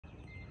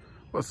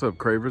What's up,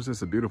 Cravers?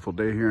 It's a beautiful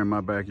day here in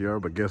my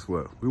backyard, but guess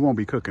what? We won't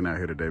be cooking out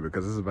here today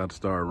because it's about to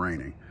start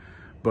raining.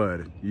 But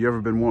you ever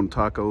been wanting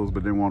tacos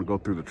but didn't want to go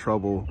through the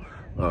trouble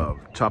of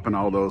chopping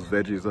all those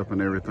veggies up and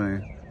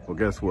everything? Well,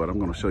 guess what? I'm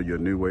going to show you a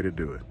new way to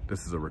do it.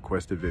 This is a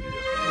requested video.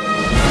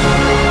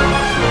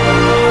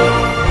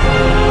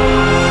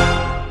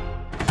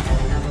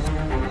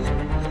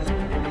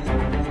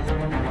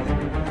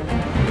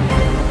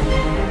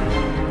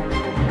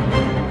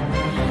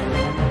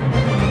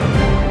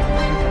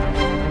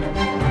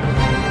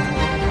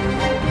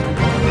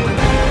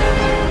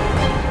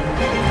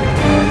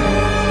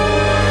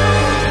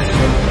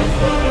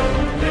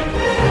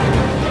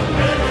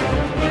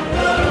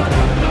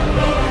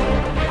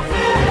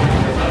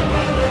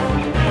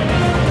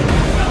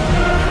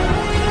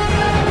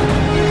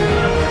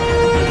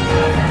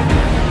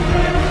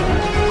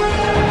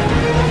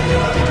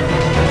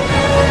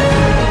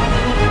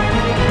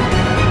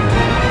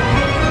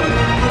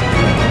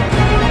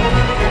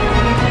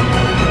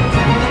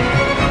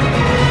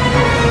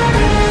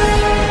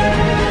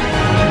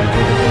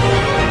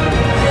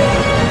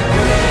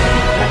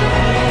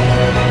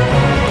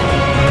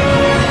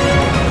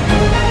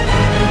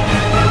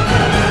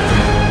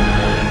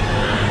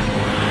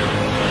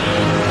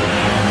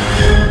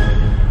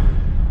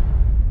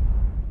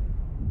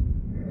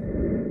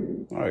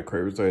 All right,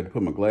 Cravers, I had to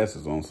put my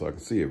glasses on so I can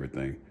see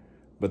everything.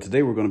 But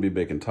today we're going to be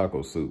making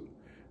taco soup.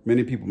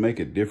 Many people make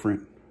it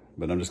different,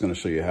 but I'm just going to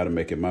show you how to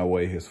make it my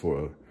way. It's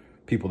for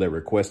people that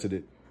requested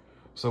it.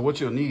 So what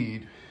you'll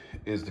need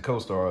is the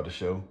co-star of the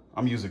show.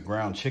 I'm using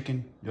ground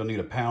chicken. You'll need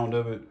a pound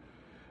of it.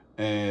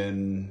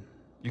 And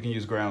you can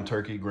use ground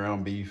turkey,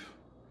 ground beef,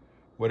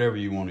 whatever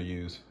you want to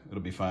use. It'll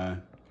be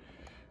fine.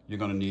 You're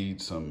going to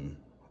need some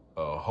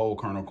whole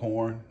kernel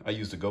corn. I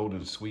use the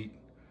golden sweet.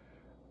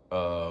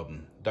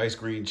 Diced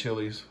green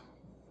chilies.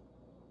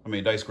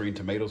 Diced green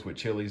tomatoes with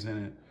chilies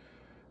in it.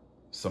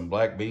 Some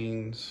black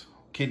beans,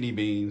 kidney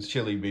beans,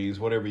 chili beans,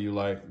 whatever you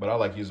like. But I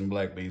like using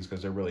black beans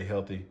because they're really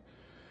healthy.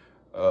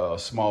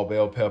 Small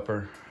bell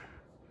pepper.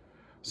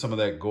 Some of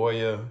that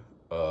Goya,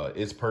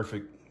 It's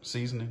Perfect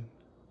seasoning.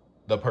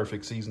 The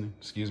Perfect seasoning,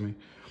 excuse me.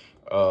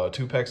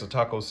 2 packs of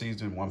taco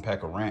seasoning, 1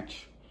 pack of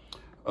ranch.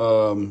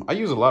 I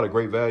use a lot of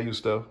great value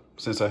stuff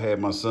since I had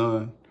my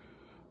son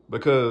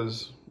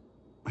because,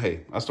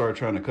 hey, I started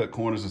trying to cut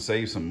corners and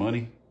save some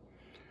money.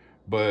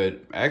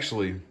 But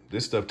actually,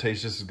 this stuff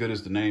tastes just as good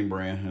as the name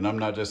brand. And I'm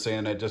not just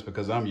saying that just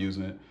because I'm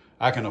using it.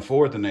 I can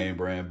afford the name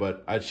brand,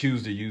 but I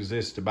choose to use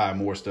this to buy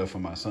more stuff for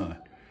my son.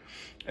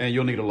 And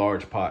you'll need a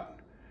large pot.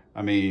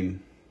 Anybody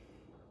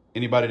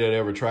that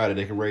ever tried it,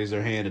 they can raise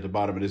their hand at the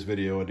bottom of this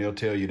video and they'll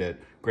tell you that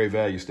Great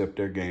Value stepped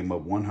their game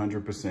up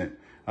 100%.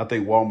 I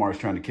think Walmart's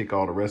trying to kick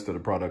all the rest of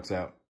the products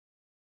out.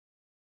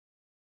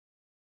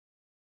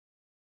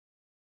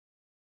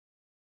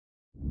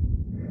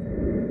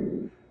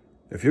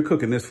 If you're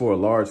cooking this for a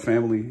large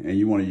family and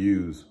you want to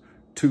use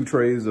 2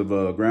 trays of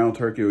ground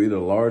turkey or either a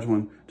large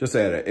one, just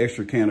add an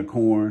extra can of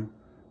corn,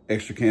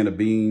 extra can of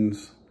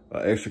beans,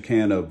 an extra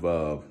can of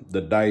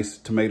the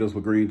diced tomatoes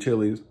with green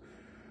chilies,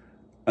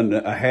 and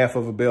a half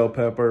of a bell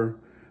pepper.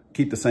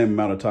 Keep the same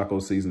amount of taco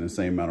seasoning, the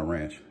same amount of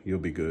ranch. You'll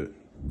be good.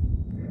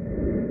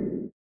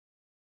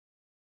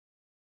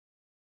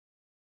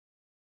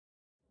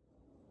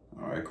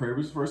 All right,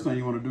 Cravers, first thing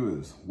you want to do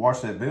is wash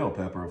that bell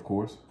pepper, of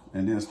course,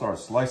 and then start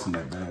slicing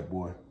that bad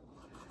boy.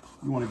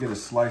 You want to get it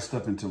sliced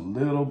up into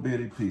little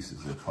bitty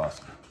pieces if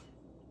possible.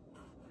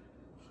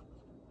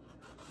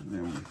 And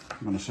then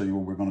I'm going to show you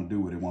what we're going to do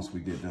with it once we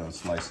get done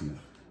slicing it.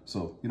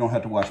 So you don't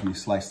have to watch me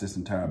slice this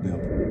entire bell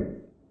pepper.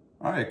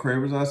 All right,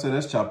 Cravers, I said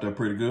that's chopped up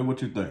pretty good.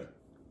 What you think?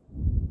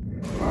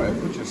 All right,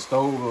 put your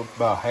stove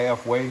about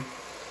halfway.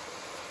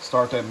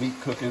 Start that meat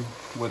cooking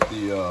with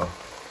the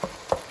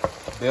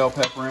bell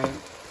pepper in it.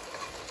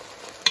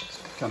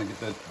 Kind of get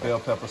that bell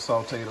pepper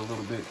sauteed a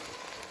little bit.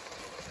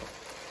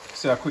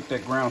 See how quick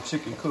that ground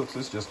chicken cooks?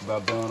 It's just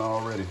about done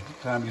already.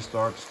 Time you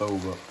start the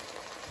stove up.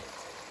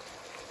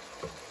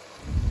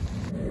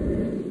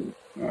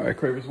 All right,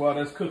 Cravers, while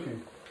that's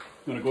cooking,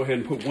 I'm gonna go ahead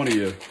and put one of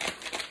your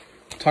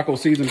taco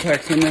season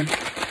packs in there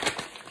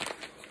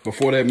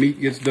before that meat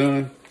gets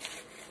done.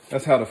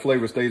 That's how the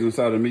flavor stays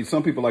inside of the meat.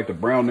 Some people like to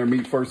brown their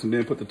meat first and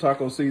then put the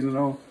taco seasoning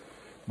on.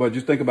 But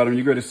just think about it, when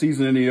you go to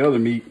season any other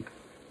meat,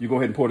 you go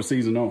ahead and pour the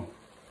seasoning on.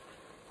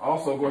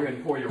 Also, go ahead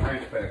and pour your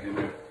ranch pack in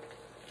there.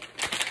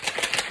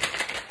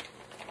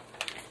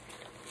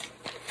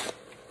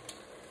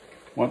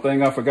 One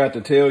thing I forgot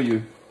to tell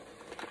you,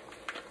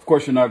 of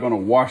course, you're not going to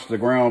wash the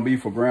ground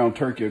beef or ground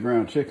turkey or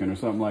ground chicken or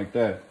something like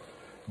that.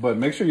 But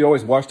make sure you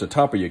always wash the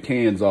top of your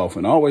cans off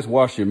and always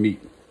wash your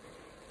meat.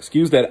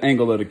 Excuse that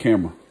angle of the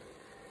camera.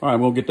 All right,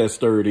 we'll get that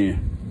stirred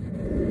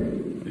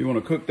in. You want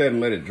to cook that and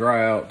let it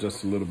dry out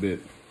just a little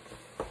bit.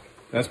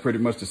 That's pretty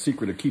much the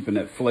secret of keeping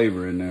that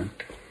flavor in there.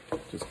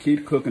 Just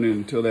keep cooking it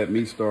until that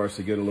meat starts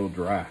to get a little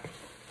dry.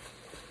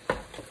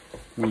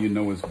 When you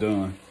know it's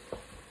done.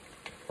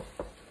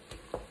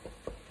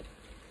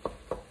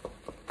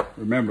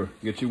 Remember,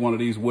 get you one of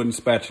these wooden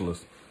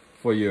spatulas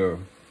for your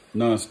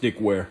non-stick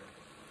ware.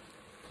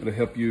 It'll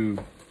help you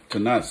to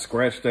not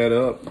scratch that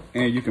up.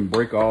 And you can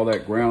break all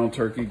that ground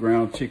turkey,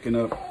 ground chicken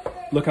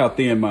up. Look how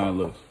thin mine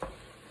looks.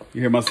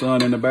 You hear my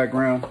son in the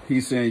background?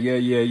 He's saying, yeah,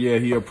 yeah, yeah,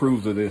 he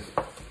approves of this.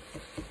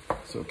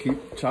 So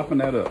keep chopping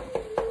that up.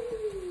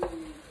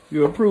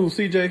 You approve,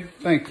 CJ?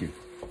 Thank you.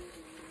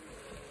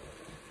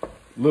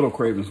 Little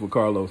Cravings with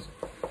Carlos.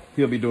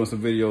 He'll be doing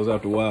some videos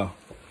after a while.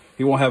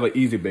 He won't have an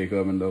easy bake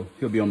oven though.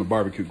 He'll be on the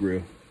barbecue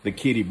grill, the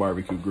kitty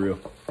barbecue grill.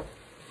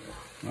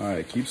 All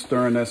right, keep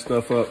stirring that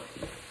stuff up.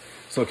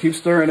 So keep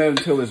stirring that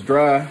until it's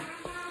dry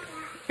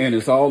and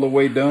it's all the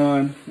way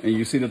done. And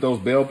you see that those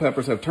bell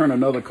peppers have turned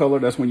another color.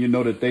 That's when you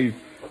know that they've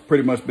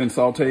pretty much been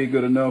sauteed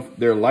good enough.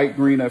 They're light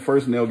green at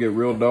first and they'll get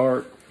real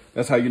dark.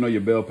 That's how you know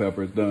your bell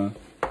pepper is done.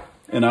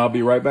 And I'll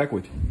be right back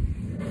with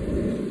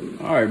you.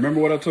 All right, remember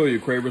what I told you,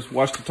 Cravers.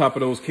 Wash the top of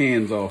those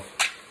cans off.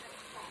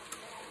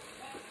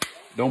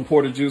 Don't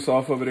pour the juice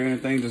off of it or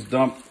anything. Just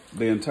dump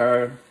the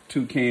entire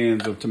 2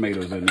 cans of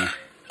tomatoes in there.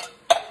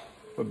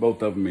 Put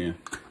both of them in.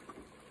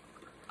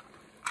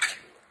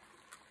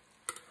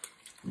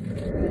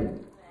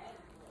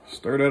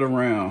 Stir that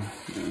around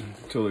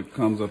until it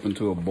comes up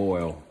into a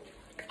boil.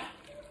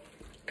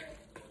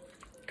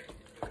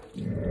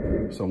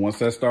 So once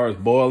that starts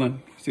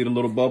boiling, see the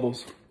little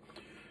bubbles?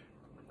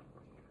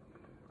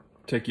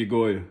 Take your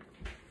Goya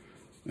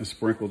and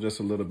sprinkle just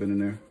a little bit in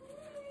there.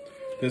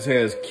 This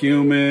has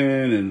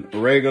cumin and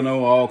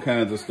oregano, all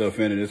kinds of stuff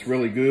in it. It's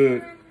really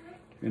good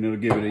and it'll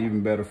give it an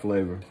even better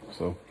flavor.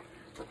 So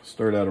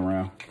stir that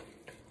around.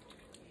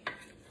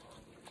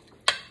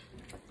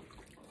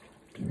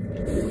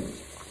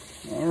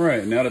 All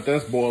right, now that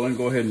that's boiling,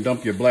 go ahead and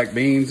dump your black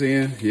beans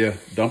in. Yeah,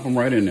 dump them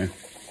right in there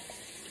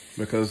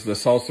because the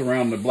sauce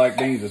around the black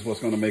beans is what's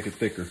gonna make it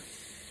thicker.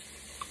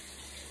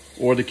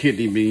 Or the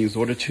kidney beans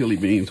or the chili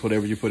beans,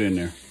 whatever you put in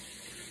there.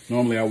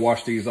 Normally I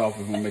wash these off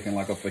if I'm making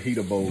like a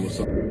fajita bowl or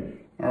something.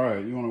 All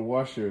right, you wanna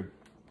wash your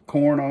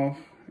corn off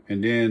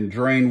and then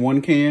drain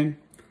 1 can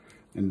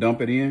and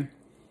dump it in.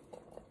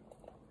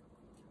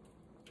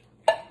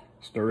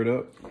 Stir it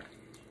up.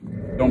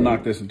 Don't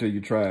knock this until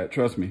you try it.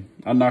 Trust me,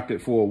 I knocked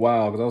it for a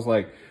while because I was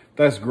like,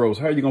 that's gross.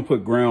 How are you gonna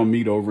put ground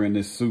meat over in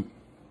this soup?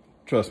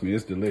 Trust me,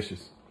 it's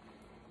delicious.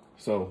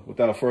 So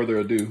without further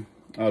ado,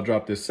 I'll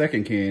drop this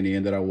 2nd can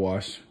in that I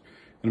washed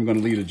and I'm gonna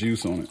leave the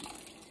juice on it.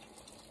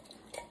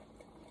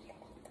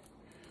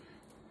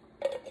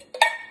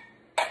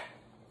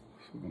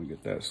 So we're gonna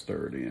get that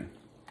stirred in.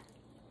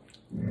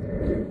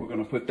 We're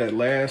gonna put that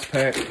last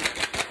pack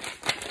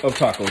of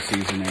taco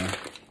seasoning in.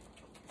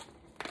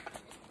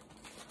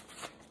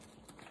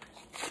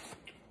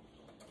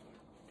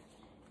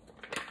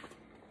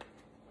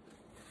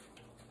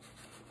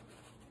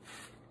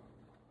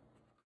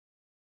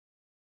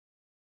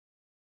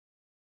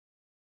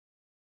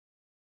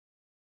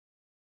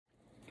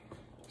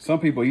 Some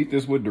people eat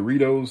this with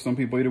Doritos. Some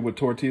people eat it with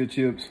tortilla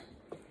chips.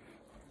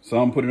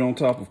 Some put it on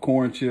top of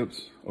corn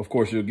chips. Of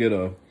course, you'll get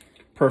a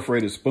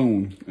perforated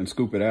spoon and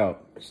scoop it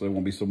out, so there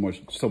won't be so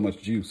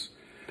much juice.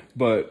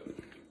 But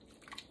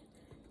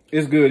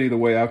it's good either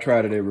way. I've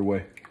tried it every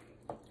way.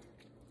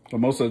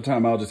 But most of the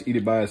time, I'll just eat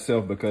it by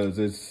itself because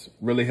it's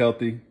really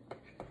healthy,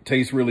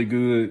 tastes really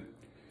good,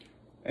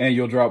 and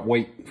you'll drop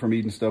weight from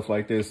eating stuff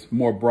like this.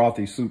 More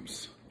brothy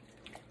soups.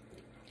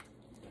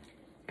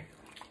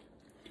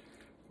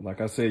 Like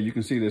I said, you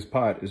can see this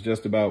pot is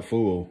just about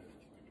full.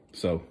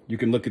 So you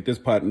can look at this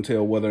pot and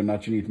tell whether or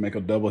not you need to make a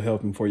double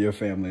helping for your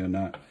family or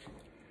not.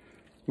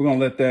 We're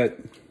gonna let that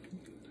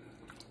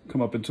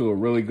come up into a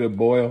really good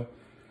boil.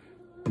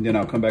 And then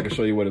I'll come back and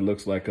show you what it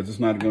looks like because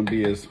it's not gonna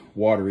be as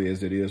watery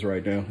as it is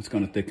right now. It's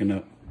gonna thicken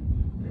up.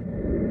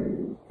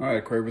 All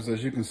right, Cravers,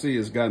 as you can see,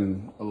 it's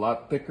gotten a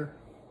lot thicker.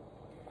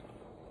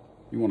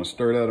 You wanna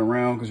stir that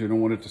around because you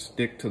don't want it to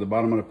stick to the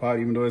bottom of the pot,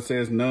 even though it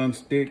says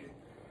non-stick.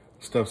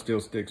 Stuff still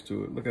sticks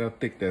to it. Look how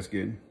thick that's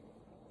getting.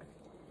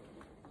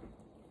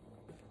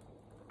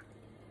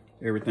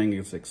 Everything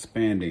is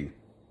expanding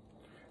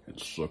and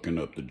sucking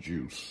up the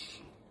juice.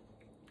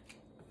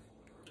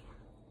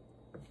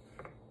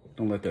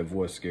 Don't let that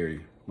voice scare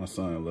you. My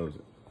son loves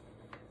it.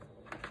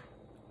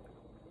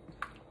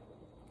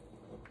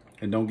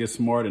 And don't get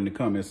smart in the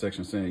comment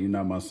section saying you're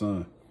not my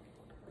son.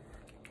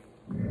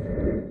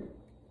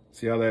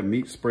 See how that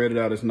meat spread it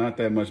out? It's not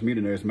that much meat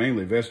in there. It's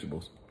mainly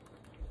vegetables.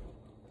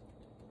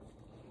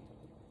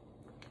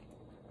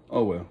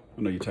 Oh, well,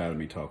 I know you're tired of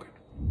me talking.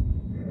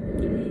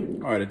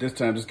 All right, at this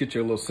time, just get you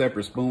a little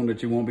separate spoon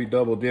that you won't be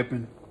double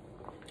dipping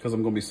because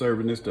I'm going to be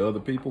serving this to other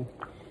people.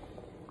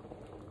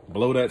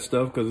 Blow that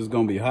stuff because it's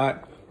going to be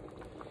hot.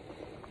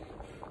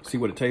 See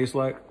what it tastes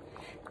like.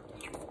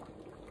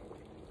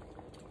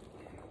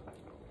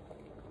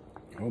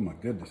 Oh, my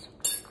goodness.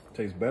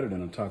 Tastes better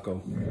than a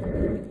taco.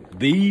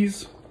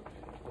 These,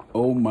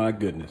 oh, my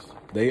goodness.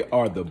 They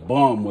are the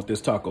bomb with this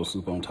taco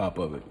soup on top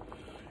of it.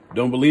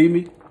 Don't believe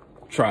me?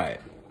 Try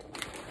it.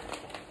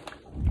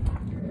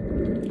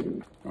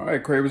 All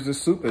right, Cravers,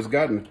 this soup has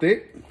gotten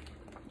thick.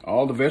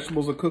 All the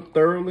vegetables are cooked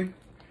thoroughly,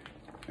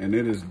 and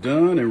it is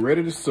done and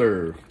ready to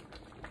serve.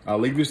 I'll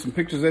leave you some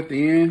pictures at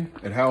the end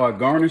at how I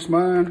garnish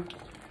mine.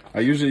 I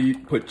usually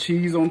put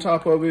cheese on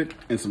top of it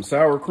and some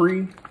sour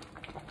cream,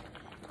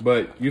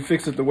 but you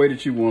fix it the way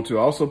that you want to.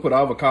 I also put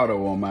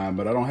avocado on mine,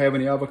 but I don't have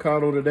any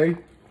avocado today,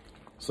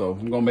 so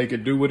I'm gonna make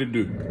it do what it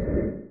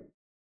do.